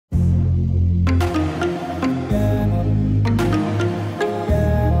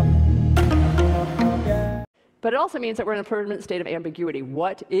But it also means that we're in a permanent state of ambiguity.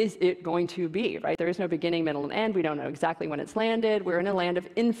 What is it going to be, right? There is no beginning, middle, and end. We don't know exactly when it's landed. We're in a land of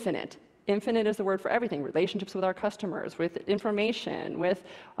infinite. Infinite is the word for everything: relationships with our customers, with information, with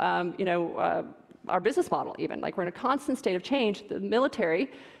our business model even. Like, we're in a constant state of change. The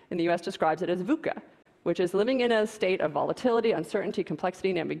military in the US describes it as VUCA, which is living in a state of volatility, uncertainty,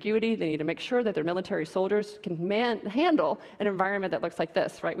 complexity, and ambiguity. They need to make sure that their military soldiers can handle an environment that looks like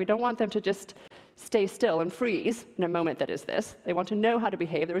this, right? We don't want them to just stay still and freeze in a moment that is this. They want to know how to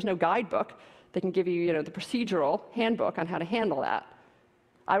behave. There is no guidebook that can give you, the procedural handbook on how to handle that.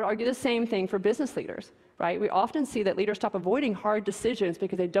 I would argue the same thing for business leaders, right? We often see that leaders stop avoiding hard decisions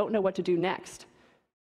because they don't know what to do next.